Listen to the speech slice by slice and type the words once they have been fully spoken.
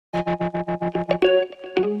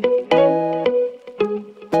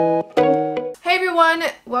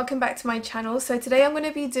welcome back to my channel. So today I'm going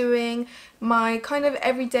to be doing my kind of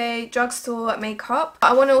everyday drugstore makeup.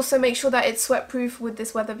 I want to also make sure that it's sweat proof with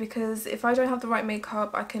this weather, because if I don't have the right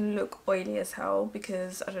makeup I can look oily as hell,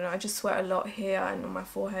 because I don't know, I just sweat a lot here and on my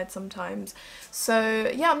forehead sometimes.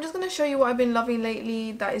 So yeah, I'm just going to show you what I've been loving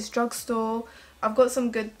lately that is drugstore. I've got some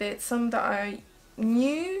good bits, some that I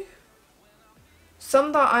knew,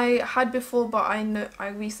 some that I had before but I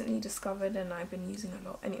recently discovered and I've been using a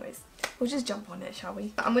lot. Anyways, we'll just jump on it, shall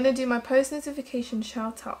we? I'm going to do my post notification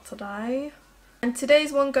shout out today. And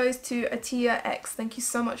today's one goes to Atia X. Thank you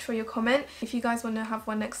so much for your comment. If you guys want to have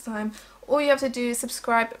one next time, all you have to do is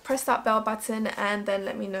subscribe, press that bell button, and then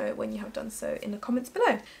let me know when you have done so in the comments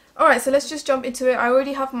below. Alright, so let's just jump into it. I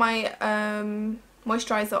already have my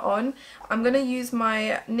moisturizer on. I'm going to use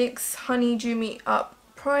my NYX Honey Dew Me Up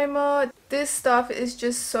primer. This stuff is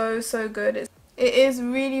just so good. It is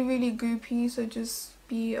really goopy, so just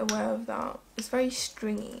be aware of that. It's very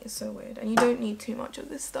stringy, it's so weird, and you don't need too much of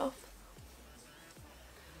this stuff.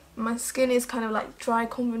 My skin is kind of like dry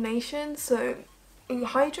combination, so it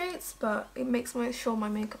hydrates but it makes sure my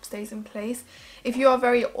makeup stays in place. If you are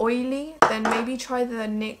very oily, then maybe try the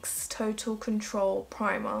NYX Total Control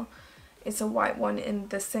primer. It's a white one in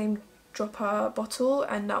the same dropper bottle,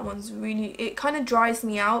 and that one's really, it kind of dries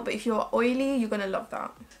me out, but if you're oily you're gonna love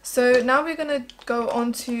that. So now we're gonna go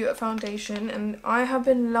on to a foundation, and I have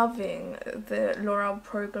been loving the L'Oreal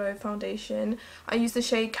Pro Glow foundation. I use the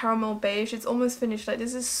shade Caramel Beige. It's almost finished. Like,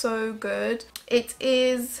 this is so good. It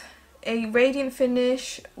is a radiant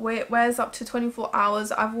finish where it wears up to 24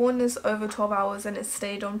 hours. I've worn this over 12 hours and it's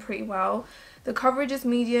stayed on pretty well. The coverage is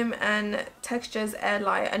medium and texture is air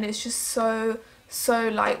light, and it's just so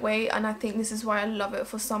lightweight, and I think this is why I love it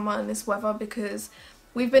for summer and this weather, because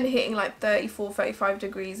we've been hitting like 34-35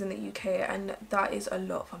 degrees in the UK, and that is a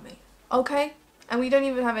lot for me. Okay, and we don't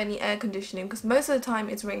even have any air conditioning because most of the time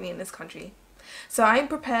it's raining in this country, so I ain't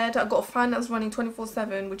prepared. I've got a fan that's running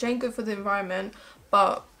 24/7, which ain't good for the environment,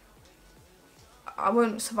 but I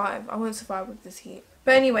won't survive with this heat.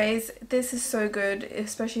 But anyways, this is so good,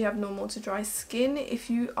 especially if you have normal to dry skin. If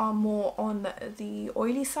you are more on the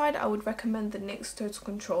oily side, I would recommend the NYX Total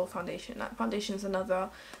Control foundation. That foundation is another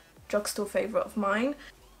drugstore favourite of mine.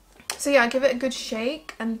 So yeah, I give it a good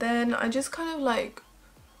shake, and then I just kind of like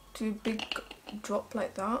do a big drop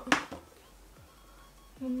like that.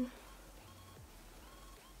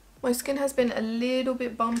 My skin has been a little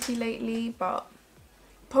bit bumpy lately, but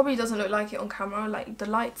probably doesn't look like it on camera. Like, the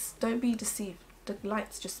lights, don't be deceived. The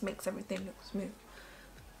lights just makes everything look smooth.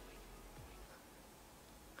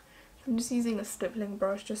 I'm just using a stippling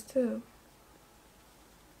brush just to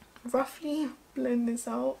roughly blend this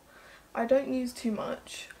out. I don't use too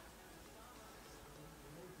much.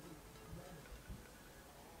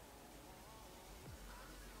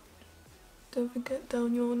 Don't forget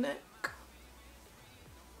down your neck.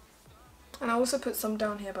 And I also put some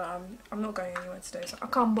down here, but I'm not going anywhere today, so I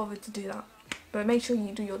can't bother to do that. But make sure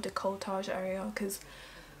you do your décolletage area, because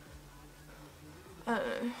I don't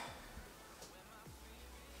know,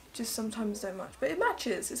 just sometimes don't match, but it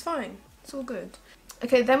matches, it's fine, it's all good.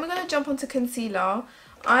 Okay, then we're going to jump onto concealer.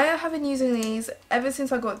 I have been using these ever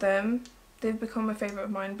since I got them. They've become my favourite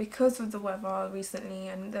of mine because of the weather recently,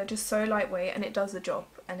 and they're just so lightweight and it does the job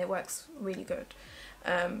and it works really good.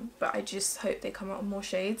 But I just hope they come out with more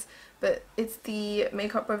shades. But it's the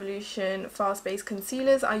Makeup Revolution Fast Base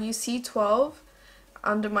Concealers. I use C12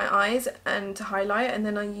 under my eyes and to highlight, and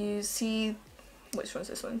then I use which one's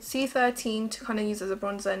this one? C13 to kind of use as a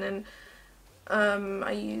bronzer, and then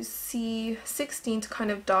I use C16 to kind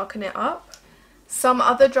of darken it up. Some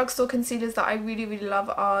other drugstore concealers that I really love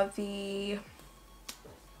are the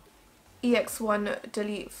EX1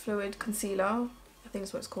 Delete Fluid Concealer. I think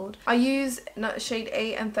that's what it's called. I use shade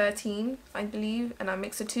 8 and 13, I believe, and I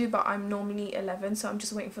mix the two, but I'm normally 11, so I'm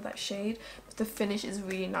just waiting for that shade. But the finish is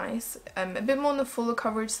really nice. A bit more on the fuller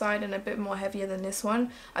coverage side and a bit more heavier than this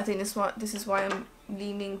one. I think this is why I'm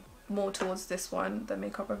leaning more towards this one, the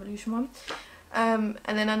Makeup Revolution one. And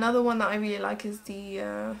then another one that I really like is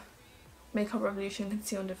the Makeup Revolution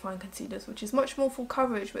Conceal and Define Concealers, which is much more full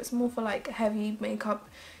coverage, but it's more for like heavy makeup.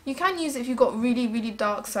 You can use it if you've got really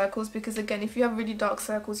dark circles, because again, if you have really dark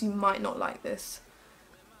circles you might not like this.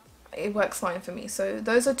 It works fine for me. So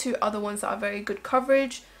those are two other ones that are very good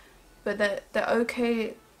coverage, but they're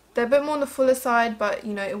okay. They're a bit more on the fuller side, but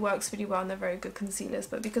you know, it works really well and they're very good concealers.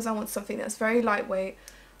 But because I want something that's very lightweight,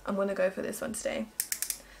 I'm going to go for this one today.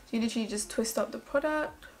 So you literally just twist up the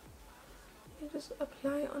product. You just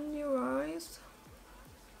apply it on your eyes.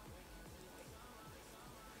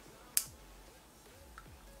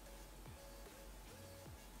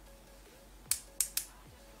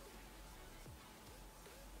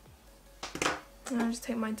 And I just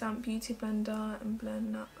take my damp beauty blender and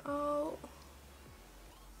blend that out.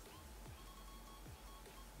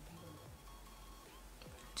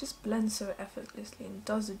 Just blends so effortlessly and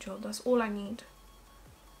does the job. That's all I need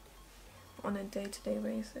on a day-to-day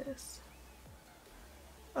basis.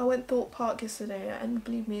 I went Thorpe Park yesterday and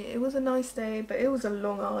believe me, it was a nice day, but it was a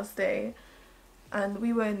long ass day. And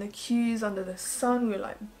we were in the queues under the sun, we were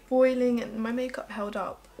like boiling, and my makeup held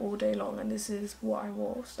up all day long, and this is what I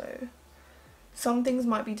wore. So some things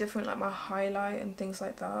might be different, like my highlight and things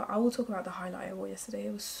like that. I will talk about the highlight I wore yesterday.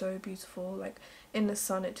 It was so beautiful, like in the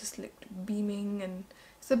sun it just looked beaming, and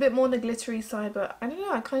it's a bit more on the glittery side, but I don't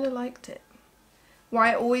know, I kind of liked it. What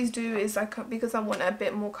I always do is because I want a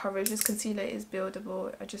bit more coverage, this concealer is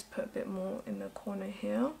buildable, I just put a bit more in the corner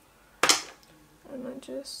here, and I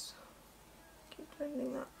just keep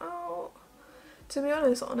blending that out. To be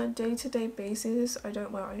honest, on a day-to-day basis, I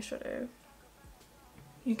don't wear eyeshadow.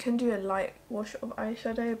 You can do a light wash of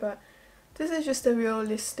eyeshadow, but this is just a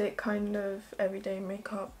realistic kind of everyday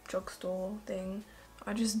makeup drugstore thing.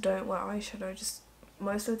 I just don't wear eyeshadow. Just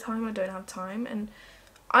most of the time I don't have time, and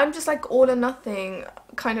I'm just like all or nothing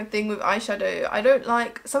kind of thing with eyeshadow. I don't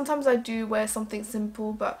like, sometimes I do wear something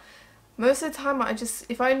simple, but most of the time I just,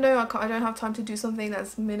 if I know I don't have time to do something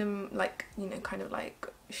that's minimum, like, you know, kind of like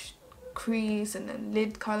crease and then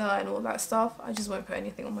lid colour and all that stuff, I just won't put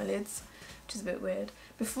anything on my lids, which is a bit weird.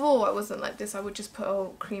 Before I wasn't like this, I would just put a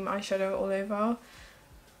cream eyeshadow all over.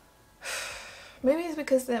 Maybe it's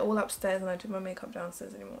because they're all upstairs and I do my makeup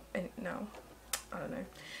downstairs anymore. No, I don't know.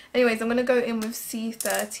 Anyways, I'm going to go in with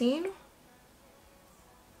C13.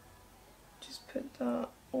 Just put that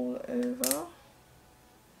all over.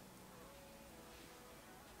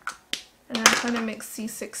 And then kind of mix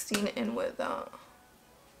C16 in with that.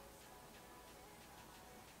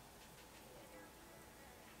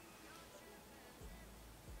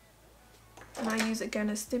 And I use again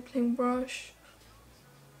a stippling brush.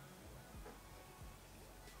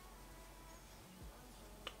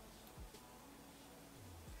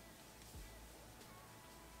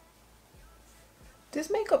 This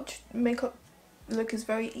makeup look is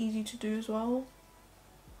very easy to do as well.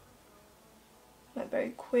 Like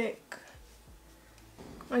very quick.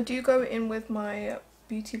 I do go in with my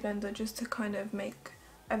beauty blender just to kind of make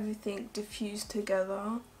everything diffuse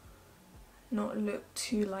together. Not look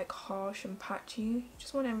too like harsh and patchy.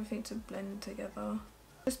 Just want everything to blend together.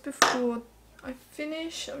 Just before I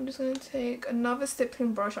finish, I'm just going to take another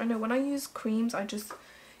stippling brush. I know when I use creams I just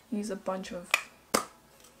use a bunch of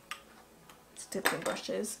stippling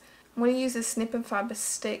brushes. I'm going to use this NIP+FAB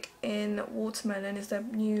stick in Watermelon. Is their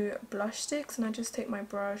new blush sticks, and I just take my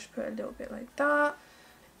brush, put a little bit like that,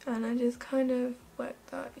 and I just kind of wet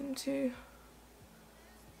that into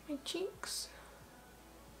my cheeks.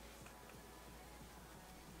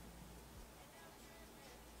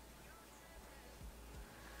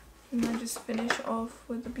 And I just finish off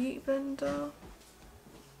with the beauty blender.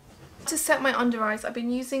 To set my under eyes, I've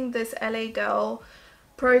been using this LA Girl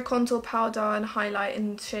Pro Contour Powder and Highlight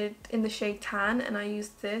in the shade Tan, and I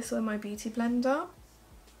used this with my beauty blender.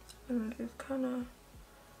 And I just kind of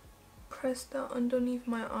press that underneath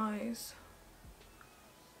my eyes.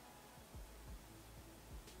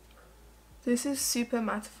 This is super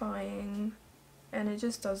mattifying and it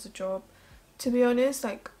just does the job. To be honest,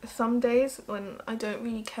 like some days when I don't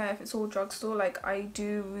really care if it's all drugstore, like I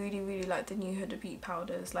do really like the new Huda Beauty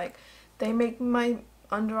powders. Like they make my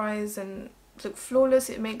under eyes and look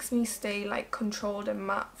flawless. It makes me stay like controlled and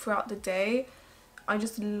matte throughout the day. I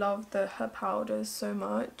just love her powders so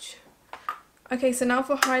much. Okay, so now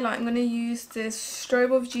for highlight, I'm going to use this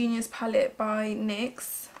Strobe of Genius palette by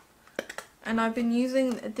NYX. And I've been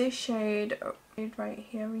using this shade right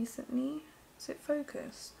here recently. Is it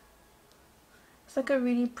focused? It's like a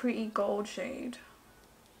really pretty gold shade.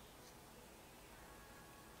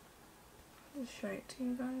 I'll show it to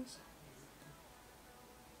you guys.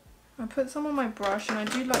 I put some on my brush and I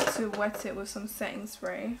do like to wet it with some setting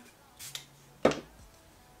spray.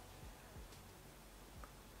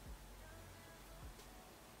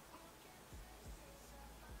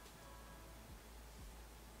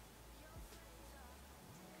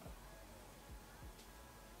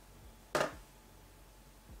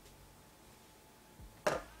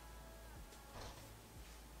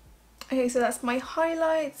 Okay, so that's my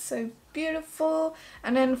highlight, so beautiful.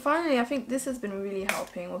 And then finally, I think this has been really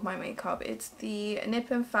helping with my makeup. It's the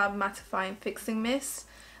NIP+FAB Mattifying Fixing Mist.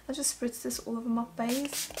 I just spritz this all over my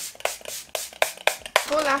face.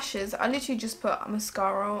 For lashes, I literally just put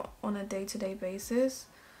mascara on a day-to-day basis.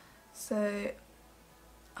 So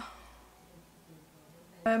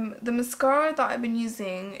the mascara that I've been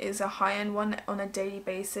using is a high-end one on a daily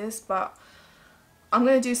basis, but I'm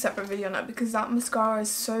going to do a separate video on that because that mascara is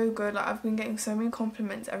so good. Like, I've been getting so many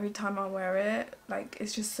compliments every time I wear it. Like,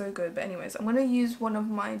 it's just so good. But anyways, I'm going to use one of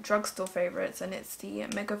my drugstore favourites, and it's the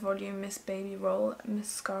Mega Volume Miss Baby Roll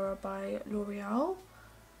Mascara by L'Oreal.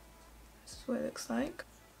 This is what it looks like.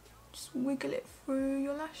 Just wiggle it through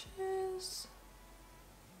your lashes.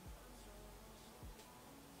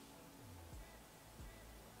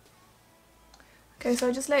 Okay, so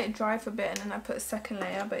I just let it dry for a bit and then I put a second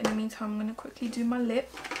layer, but in the meantime I'm going to quickly do my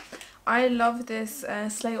lip. I love this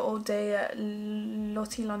Slay All Day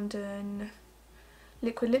Lottie London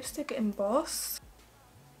liquid lipstick in Boss.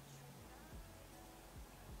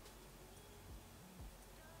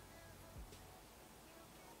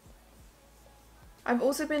 I've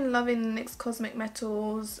also been loving NYX Cosmic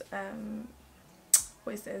Metals,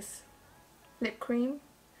 what is this? Lip cream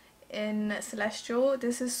in Celestial.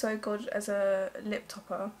 This is so good as a lip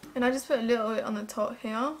topper. And I just put a little bit on the top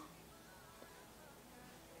here.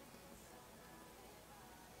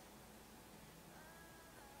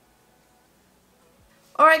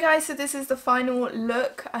 Alright guys, so this is the final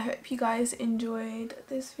look. I hope you guys enjoyed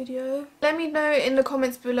this video. Let me know in the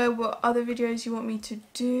comments below what other videos you want me to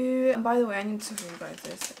do. And by the way, I need to show you guys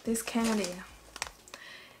this. This candy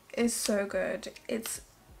is so good. It's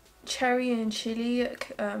cherry and chili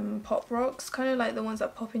pop rocks, kind of like the ones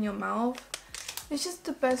that pop in your mouth. It's just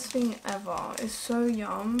the best thing ever. It's so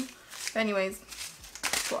yum. But anyways,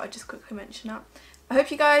 thought I'd just quickly mention that. I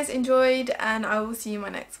hope you guys enjoyed and I will see you in my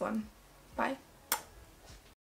next one. Bye.